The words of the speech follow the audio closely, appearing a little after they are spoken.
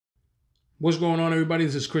What's going on, everybody?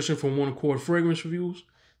 This is Christian from One Accord Fragrance Reviews.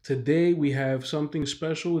 Today we have something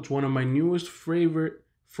special. It's one of my newest favorite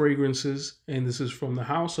fragrances, and this is from the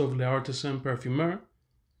house of L'artisan Parfumeur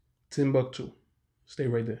Timbuktu. Stay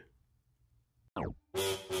right there.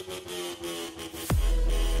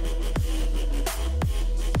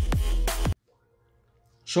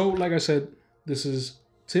 So, like I said, this is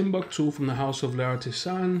Timbuktu from the house of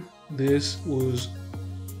L'Artisan. This was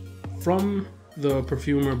from the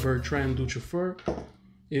perfumer Bertrand Ducheffer.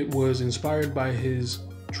 It was inspired by his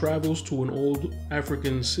travels to an old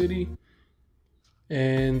African city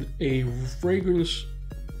and a fragrance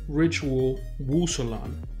ritual wu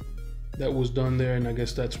salon that was done there, and I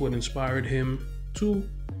guess that's what inspired him to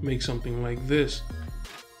make something like this.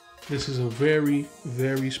 This is a very,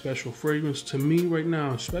 very special fragrance to me right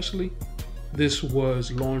now, especially. This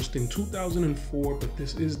was launched in 2004, but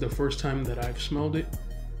this is the first time that I've smelled it.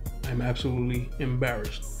 I'm absolutely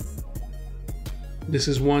embarrassed. This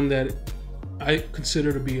is one that I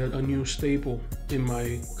consider to be a new staple in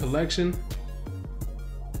my collection.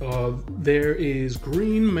 There is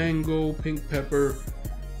green mango, pink pepper,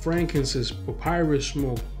 frankincense, papyrus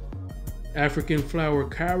smoke, African flower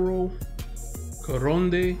caro,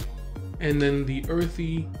 caronde, and then the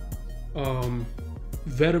earthy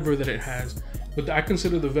vetiver that it has. But I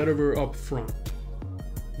consider the vetiver up front.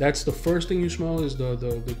 That's the first thing you smell, is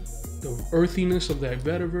the earthiness of that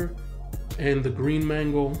vetiver and the green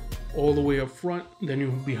mango all the way up front.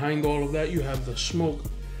 Then behind all of that, you have the smoke.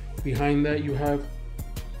 Behind that, you have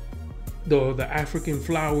the African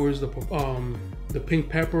flowers, the pink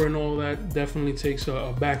pepper and all that. Definitely takes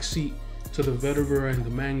a back seat to the vetiver and the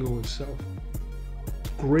mango itself.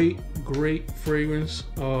 Great fragrance.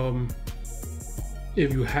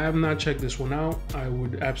 If you have not checked this one out, I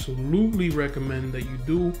would absolutely recommend that you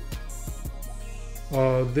do.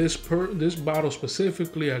 This bottle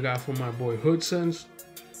specifically I got from my boy Hood Sense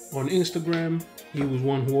on Instagram. He was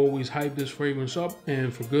one who always hyped this fragrance up,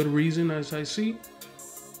 and for good reason, as I see.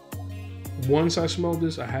 Once I smelled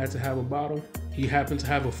this, I had to have a bottle. He happened to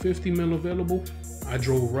have a 50 ml available. I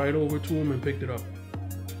drove right over to him and picked it up.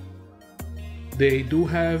 They do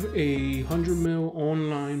have a 100 ml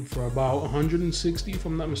online for about 160, if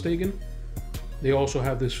I'm not mistaken. They also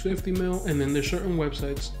have this 50 ml, and then there's certain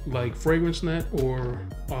websites like FragranceNet or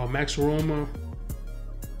Max Aroma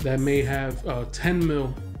that may have 10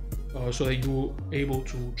 ml so that you're able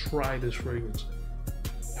to try this fragrance.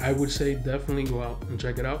 I would say definitely go out and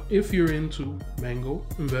check it out if you're into mango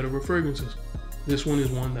and vetiver fragrances. This one is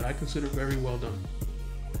one that I consider very well done.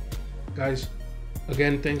 Guys,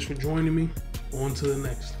 again, thanks for joining me. On to the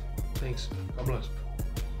next. Thanks. God bless.